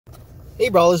Hey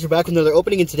Brawlers, we're back with another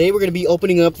opening, and today we're going to be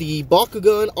opening up the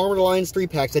Bakugan Armored Alliance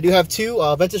 3-packs. I do have two,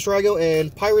 Ventus Drago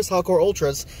and Pyrus Hardcore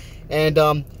Ultras. And,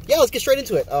 yeah, let's get straight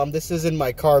into it. This is in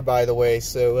my car, by the way,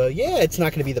 so, yeah, it's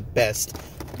not going to be the best.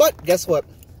 But, guess what?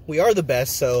 We are the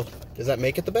best, so does that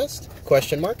make it the best?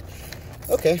 Question mark.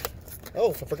 Okay.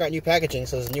 Oh, I forgot new packaging,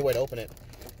 so there's a new way to open it.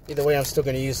 Either way, I'm still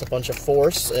going to use a bunch of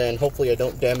force, and hopefully I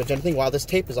don't damage anything. Wow, this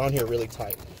tape is on here really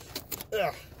tight.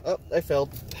 Ugh. Oh, I failed.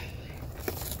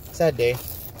 Sad day.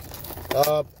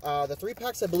 The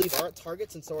 3-packs, I believe, are at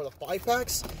Targets, and so are the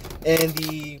 5-packs. And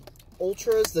the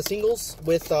Ultras, the singles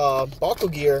with Baku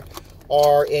gear,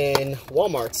 are in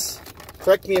Walmarts.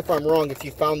 Correct me if I'm wrong if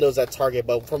you found those at Target,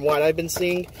 but from what I've been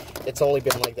seeing, it's only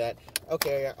been like that.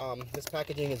 Okay, this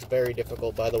packaging is very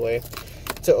difficult, by the way,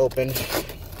 to open.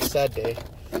 Sad day.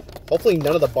 Hopefully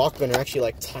none of the Bakugan are actually,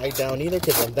 like, tied down either,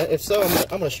 because if so,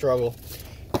 I'm going to struggle.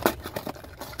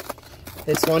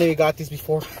 It's funny we got these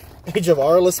before Age of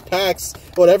Arliss packs,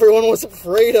 what everyone was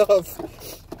afraid of.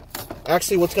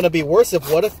 Actually, what's going to be worse,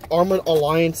 what if Armored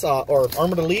Alliance, or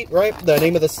Armored Elite, right, the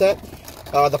name of the set,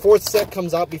 the 4th set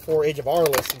comes out before Age of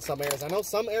Arliss in some areas. I know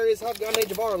some areas have gotten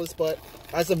Age of Arliss, but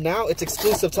as of now, it's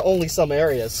exclusive to only some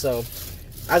areas, so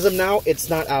as of now, it's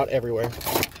not out everywhere.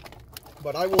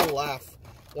 But I will laugh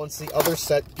once the other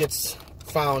set gets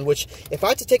found, which, if I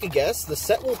had to take a guess, the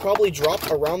set will probably drop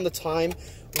around the time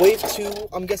Wave 2,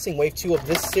 I'm guessing Wave 2 of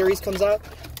this series comes out,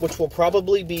 which will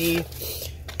probably be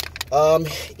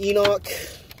Enoch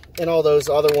and all those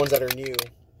other ones that are new.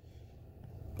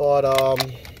 But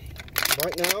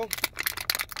right now,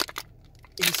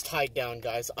 he's tied down,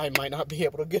 guys. I might not be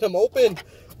able to get him open.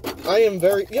 I am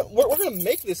very... Yeah, we're going to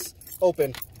make this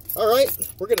open. Alright,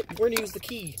 we're gonna use the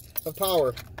key of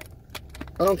power.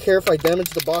 I don't care if I damage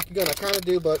the Bakugan. I kind of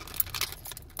do, but...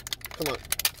 Come on.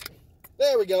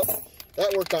 There we go.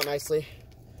 That worked out nicely.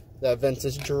 That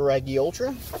Ventus Drago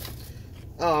Ultra.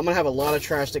 Oh, I'm going to have a lot of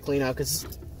trash to clean out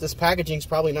because this packaging's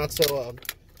probably not so,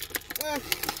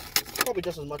 probably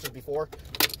just as much as before.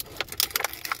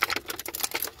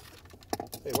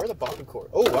 Wait, where are the Baku cores?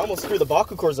 Oh, I almost threw the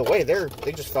Baku cores away.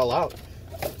 They just fell out.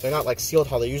 They're not, like, sealed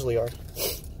how they usually are.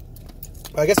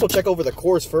 I guess we'll check over the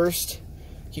cores first.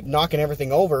 Keep knocking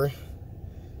everything over.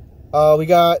 We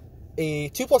got a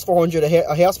 2+400,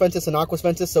 a Chaos Ventus, and Aquas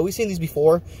Ventus. So we've seen these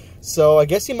before. So I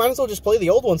guess you might as well just play the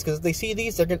old ones, because if they see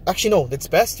these, they're gonna... Actually, no, it's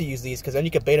best to use these, because then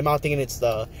you can bait them out thinking it's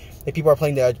the people are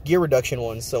playing the gear reduction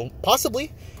ones. So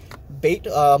possibly bait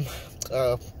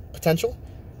potential.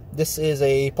 This is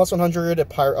a +100, a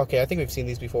Pyro... Okay, I think we've seen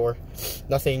these before.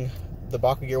 Nothing, the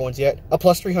Baku gear ones yet. A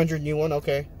 +300 new one,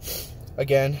 okay.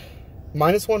 Again,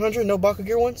 -100, no Baku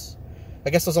gear ones? I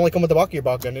guess those only come with the Baku gear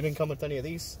Bakugan. They didn't come with any of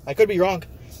these. I could be wrong.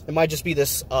 It might just be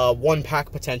this one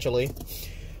pack, potentially.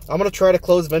 I'm going to try to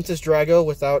close Ventus Drago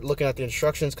without looking at the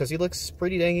instructions, because he looks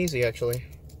pretty dang easy, actually.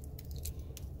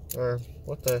 Or,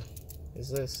 what the is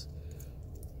this?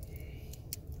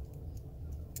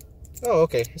 Oh,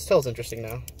 okay. His tail's interesting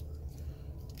now.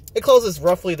 It closes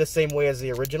roughly the same way as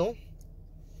the original.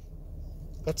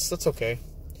 That's okay.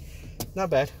 Not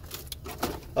bad.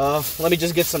 Let me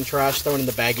just get some trash thrown in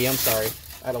the baggie. I'm sorry.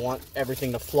 I don't want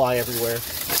everything to fly everywhere.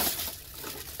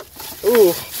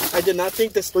 Ooh, I did not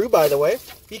think this through, by the way,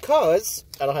 because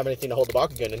I don't have anything to hold the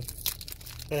Bakugan in.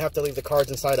 And I have to leave the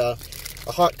cards inside a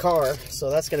hot car,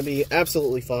 so that's going to be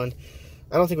absolutely fun.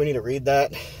 I don't think we need to read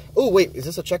that. Oh, wait, is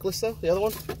this a checklist, though, the other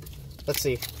one? Let's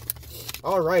see.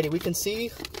 Alrighty, we can see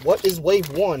what is Wave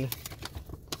 1.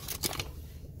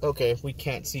 Okay, we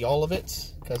can't see all of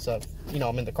it, because, you know,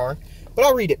 I'm in the car. But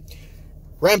I'll read it.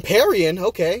 Ramparian,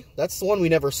 okay, that's the one we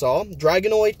never saw.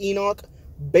 Dragonoid, Enoch,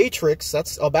 Batrix,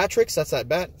 that's that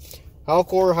bat.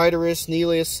 Halcor, Hydorus,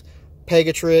 Nelius,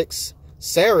 Pegatrix,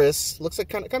 Saris, looks like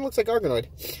kind of looks like Argonoid.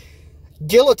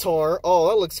 Gillatar, oh,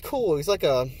 that looks cool. He's like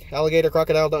a alligator,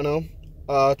 crocodile, don't know.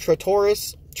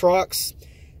 Tritoris, Trox,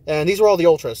 and these were all the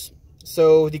Ultras.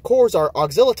 So the cores are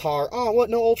Auxilitar. Oh, what?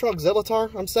 No Ultra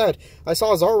Auxilitar? I'm sad. I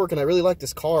saw his artwork and I really like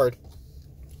this card.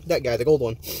 That guy, the gold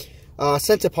one.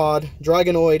 Centipod,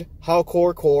 Dragonoid,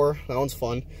 Halcor Core, that one's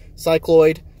fun.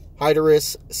 Cycloid,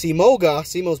 Hydorus, Simoga,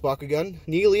 Simo's Bakugan,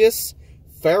 Nelius,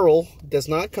 Feral, does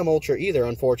not come Ultra either,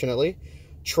 unfortunately.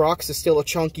 Trox is still a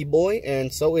chunky boy,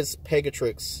 and so is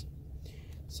Pegatrix.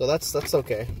 So that's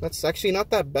okay. That's actually not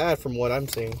that bad from what I'm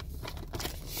seeing.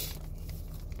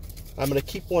 I'm going to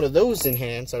keep one of those in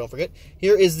hand, so I don't forget.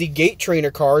 Here is the Gate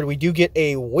Trainer card. We do get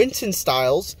a Winton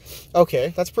Styles.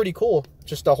 Okay, that's pretty cool.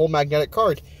 Just a whole magnetic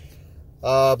card.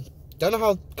 Don't know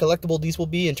how collectible these will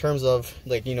be in terms of,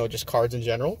 like, you know, just cards in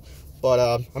general. But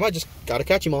I might just gotta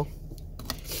catch them all.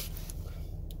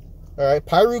 Alright,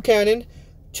 Pyru Cannon,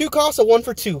 2 costs, a 1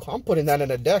 for 2. I'm putting that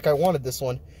in a deck. I wanted this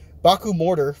one. Baku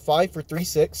Mortar, 5 for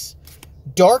 3/6.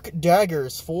 Dark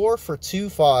Daggers, 4 for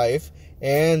 2/5.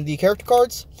 And the character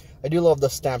cards, I do love the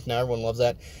stamp now. Everyone loves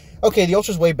that. Okay, the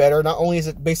Ultra's way better. Not only is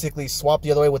it basically swapped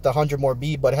the other way with the 100 more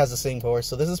B, but it has the same power.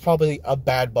 So this is probably a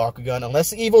bad Bakugan. Unless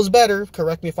the Evo's better.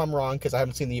 Correct me if I'm wrong, because I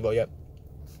haven't seen the Evo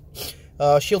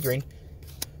yet. Shield Ring.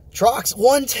 Trox,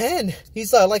 110.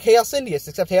 He's like Chaos Indius,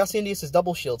 except Chaos Indius is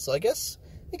double shield. So I guess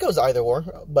it goes either or.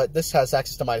 But this has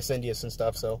access to Midas Indius and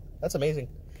stuff, so that's amazing.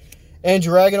 And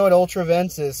Dragonoid Ultra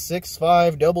Ventus,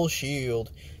 6/5 double shield.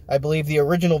 I believe the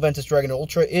original Ventus Dragonoid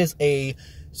Ultra is a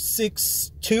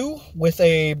 6/2 with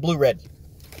a blue-red.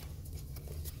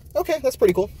 Okay, that's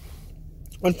pretty cool.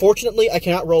 Unfortunately, I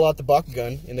cannot roll out the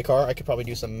Bakugan in the car. I could probably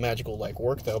do some magical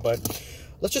work though, but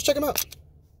let's just check them out.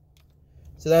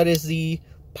 So that is the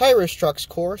Pyrus Trox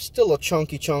core, still a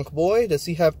chunky chunk boy. Does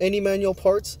he have any manual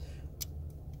parts?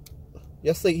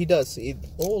 Yes, he does.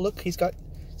 Oh, look, he's got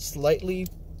slightly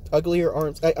uglier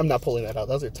arms. I'm not pulling that out.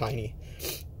 Those are tiny.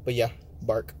 But yeah,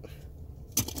 bark.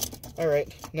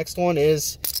 Alright, next one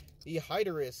is the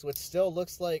Hyderus, which still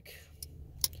looks like...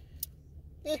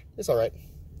 it's alright.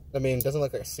 I mean, it doesn't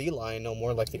look like a sea lion no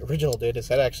more like the original did. His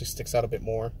head actually sticks out a bit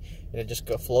more. And it just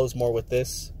flows more with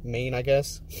this mane, I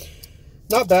guess.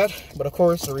 Not bad, but of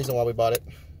course, the reason why we bought it.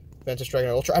 Ventus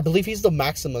Dragonoid Ultra. I believe he's the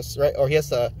Maximus, right? Or he has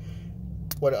the...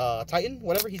 Titan?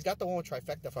 Whatever. He's got the one with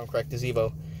Trifecta, if I'm correct, his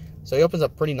Evo. So he opens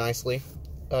up pretty nicely.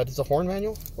 Does the horn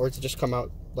manual? Or does it just come out,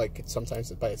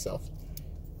 sometimes by itself?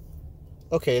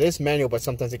 Okay, it is manual, but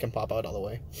sometimes it can pop out all the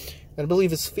way. And I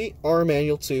believe his feet are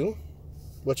manual too.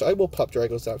 Which I will pop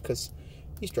Dragos out, because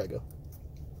he's Drago.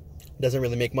 Doesn't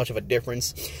really make much of a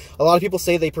difference. A lot of people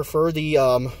say they prefer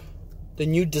the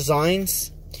new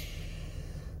designs.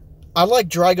 I like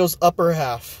Drago's upper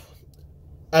half.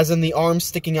 As in the arms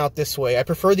sticking out this way. I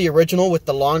prefer the original with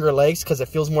the longer legs because it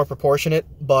feels more proportionate.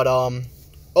 But, oh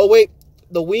wait,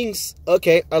 the wings.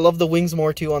 Okay, I love the wings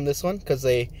more too on this one because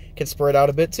they can spread out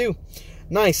a bit too.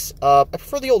 Nice. I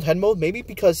prefer the old head mode, maybe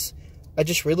because I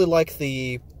just really like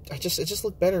the... it just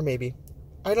looked better, maybe.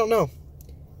 I don't know.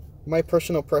 My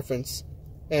personal preference.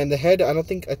 And the head, I don't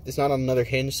think it's not on another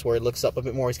hinge where it looks up a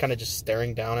bit more. He's kind of just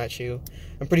staring down at you.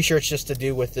 I'm pretty sure it's just to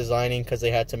do with designing because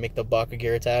they had to make the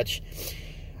Bakugear attach.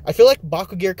 I feel like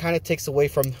Bakugear kind of takes away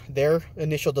from their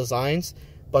initial designs,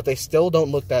 but they still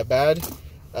don't look that bad.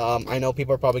 I know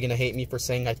people are probably going to hate me for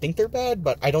saying I think they're bad,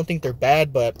 but I don't think they're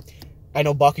bad, but I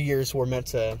know Bakugears were meant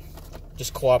to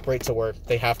just cooperate to where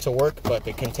they have to work, but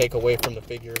they can take away from the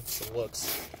figure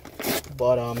looks.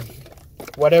 But,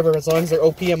 whatever, as long as they're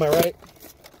OP, am I right?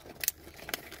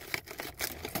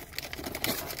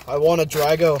 I want a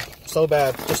Drago so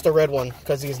bad, just a red one,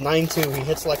 because he's 9'2", he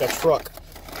hits like a truck.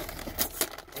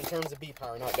 In terms of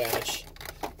B-power, not damage.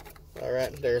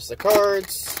 Alright, there's the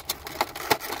cards.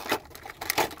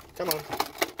 Come on.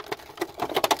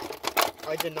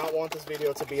 I did not want this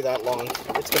video to be that long.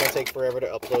 It's going to take forever to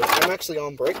upload. I'm actually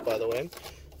on break, by the way.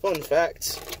 Fun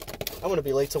fact. I'm going to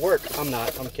be late to work. I'm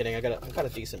not. I'm kidding. I got a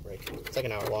decent break. It's like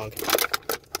an hour long. Come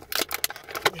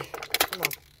on.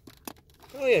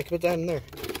 Oh yeah, put that in there.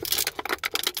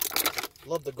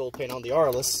 Love the gold paint on the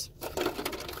Arliss.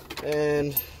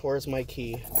 And where's my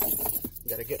key?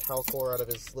 Gotta get Halcor out of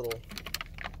his little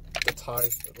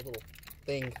the little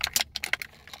thing.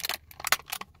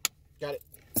 Got it.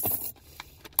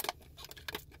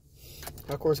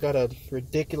 Halcor's got a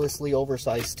ridiculously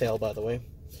oversized tail, by the way.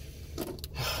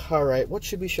 Alright, what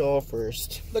should we show off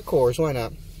first? The cores, why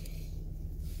not?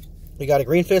 We got a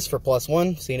Green Fist for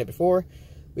 +1, seen it before.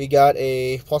 We got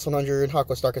a +100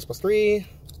 Hawkwood Starkest +3.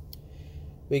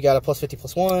 We got a +50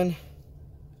 +1.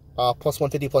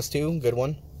 +150 +2, good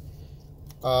one.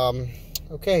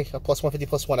 Okay, a +150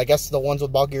 +1. I guess the ones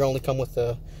with Bakugear only come with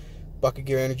the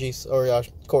Bakugear energies, or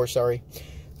core, sorry.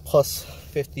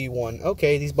 +51.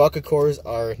 Okay, these Baku cores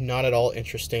are not at all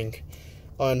interesting,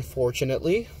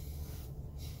 unfortunately.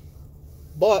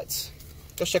 But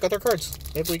let's check out their cards.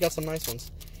 Maybe we got some nice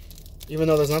ones. Even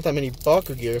though there's not that many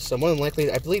Bakugears, so more than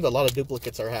likely, I believe a lot of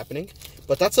duplicates are happening.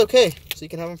 But that's okay, so you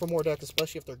can have them for more decks,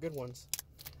 especially if they're good ones.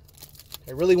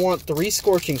 I really want 3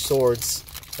 Scorching Swords.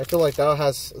 I feel like that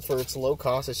has, for its low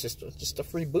cost, it's just a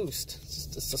free boost.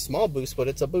 It's a small boost, but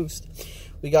it's a boost.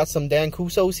 We got some Dan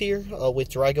Kusos here with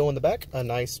Drago in the back. A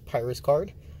nice Pyrus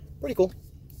card. Pretty cool.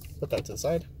 Put that to the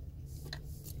side.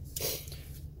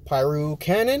 Pyru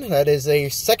Cannon. That is a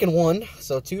second one.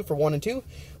 So 2 for 1 and 2.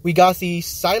 We got the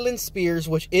Silent Spears,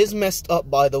 which is messed up,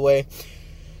 by the way.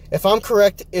 If I'm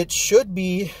correct, it should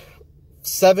be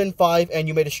 7/5, and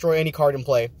you may destroy any card in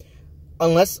play.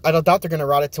 unless, I don't doubt they're going to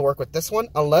route it to work with this one,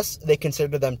 unless they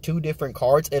consider them 2 different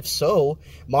cards. If so,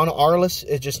 Mono Arliss,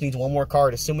 it just needs 1 more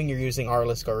card, assuming you're using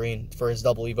Arliss Garin for his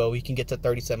double Evo. He can get to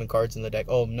 37 cards in the deck.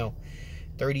 Oh, no.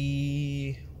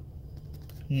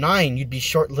 39. You'd be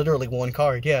short literally 1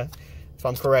 card, yeah. If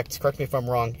I'm correct. Correct me if I'm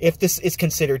wrong. If this is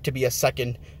considered to be a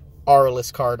second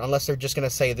Arliss card, unless they're just going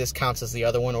to say this counts as the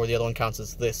other one, or the other one counts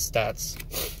as this stats.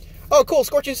 Oh, cool.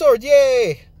 Scorching Swords.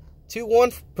 Yay!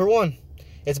 2-1 per 1.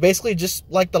 It's basically just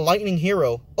like the Lightning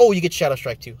Hero. Oh, you get Shadow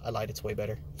Strike too. I lied. It's way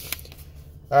better.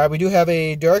 Alright, we do have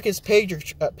a Darkest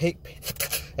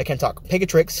I can't talk.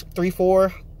 Pegatrix.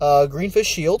 3-4. Greenfish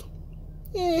Shield.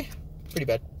 Pretty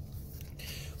bad.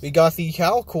 We got the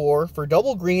Halcor for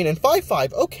double green and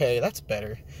 5-5. Okay, that's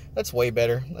better. That's way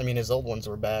better. I mean, his old ones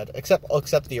were bad.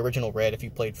 Except the original red if you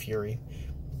played Fury.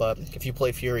 But if you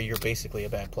play Fury, you're basically a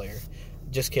bad player.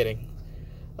 Just kidding.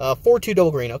 4-2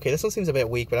 double green. Okay, this one seems a bit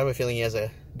weak, but I have a feeling he has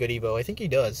a good Evo. I think he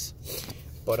does.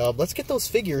 But let's get those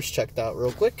figures checked out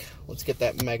real quick. Let's get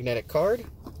that magnetic card.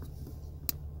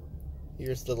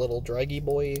 Here's the little Draggy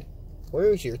boy.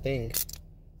 Where is your thing?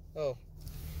 Oh.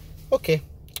 Okay.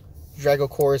 Drago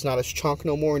Core is not as chonk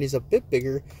no more, and he's a bit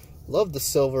bigger. Love the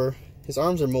silver. His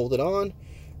arms are molded on.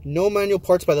 No manual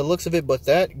parts by the looks of it, but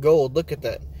that gold, look at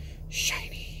that.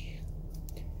 Shiny.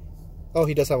 Oh,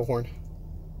 he does have a horn.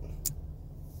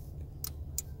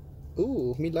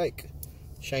 Ooh, me like.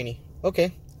 Shiny.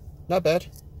 Okay. Not bad.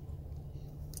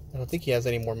 I don't think he has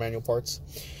any more manual parts.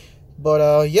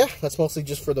 But, yeah, that's mostly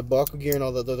just for the Bakugan gear and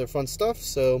all the other fun stuff.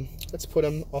 So, let's put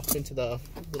him off into the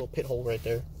little pit hole right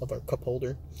there of our cup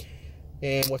holder.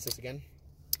 And what's this again?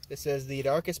 This is the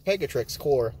Darkest Pegatrix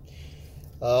core.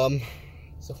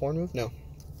 Is the horn move? No.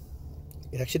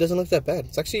 It actually doesn't look that bad.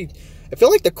 It's actually, I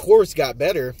feel like the cores got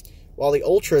better, while the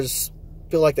ultras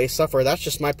feel like they suffer. That's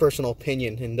just my personal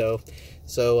opinion, Hindo.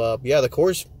 So, yeah, the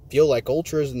cores feel like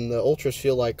ultras, and the ultras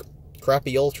feel like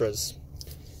crappy ultras.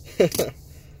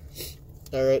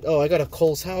 Alright, oh, I got a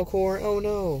Cole's How core. Oh,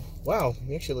 no. Wow,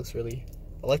 he actually looks really...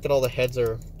 I like that all the heads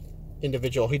are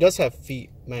individual. He does have feet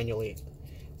manually.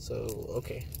 So,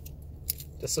 okay.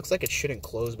 This looks like it shouldn't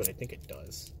close, but I think it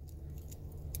does.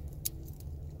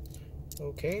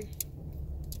 Okay.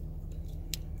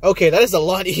 Okay, that is a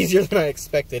lot easier than I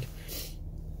expected.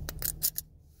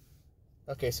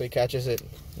 Okay, so he catches it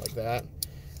like that.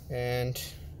 And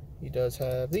he does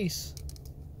have these.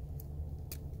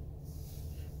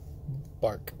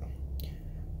 Bark.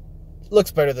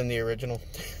 Looks better than the original.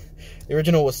 The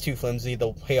original was too flimsy.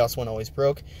 The Chaos one always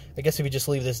broke. I guess if you just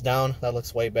leave this down, that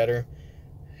looks way better.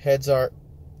 Heads are...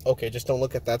 Okay, just don't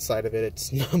look at that side of it.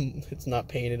 It's not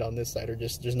painted on this side, or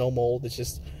just there's no mold. It's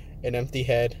just an empty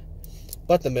head.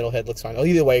 But the middle head looks fine. Oh,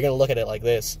 either way, you're going to look at it like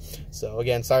this. So,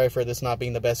 again, sorry for this not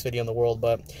being the best video in the world,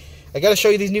 but I got to show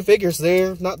you these new figures.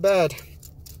 They're not bad.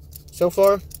 So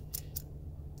far,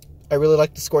 I really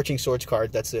like the Scorching Swords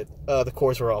card. That's it. The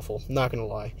cores were awful. Not going to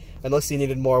lie. Unless you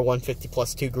needed more 150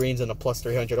 plus 2 greens and a plus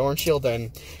 300 orange shield,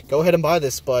 then go ahead and buy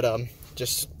this. But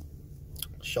just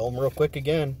show them real quick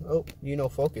again. Oh, you know,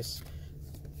 focus.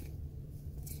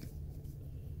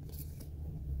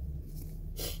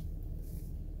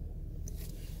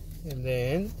 And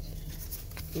then,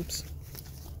 oops.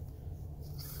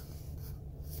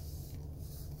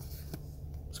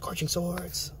 Scorching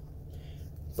Swords.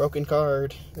 Broken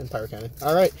card, and Pyro Cannon.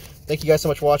 Alright, thank you guys so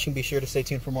much for watching. Be sure to stay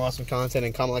tuned for more awesome content,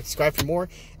 and comment, like, subscribe for more.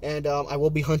 And I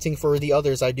will be hunting for the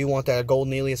others. I do want that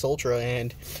Golden Alias Ultra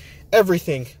and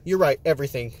everything. You're right,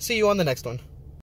 everything. See you on the next one.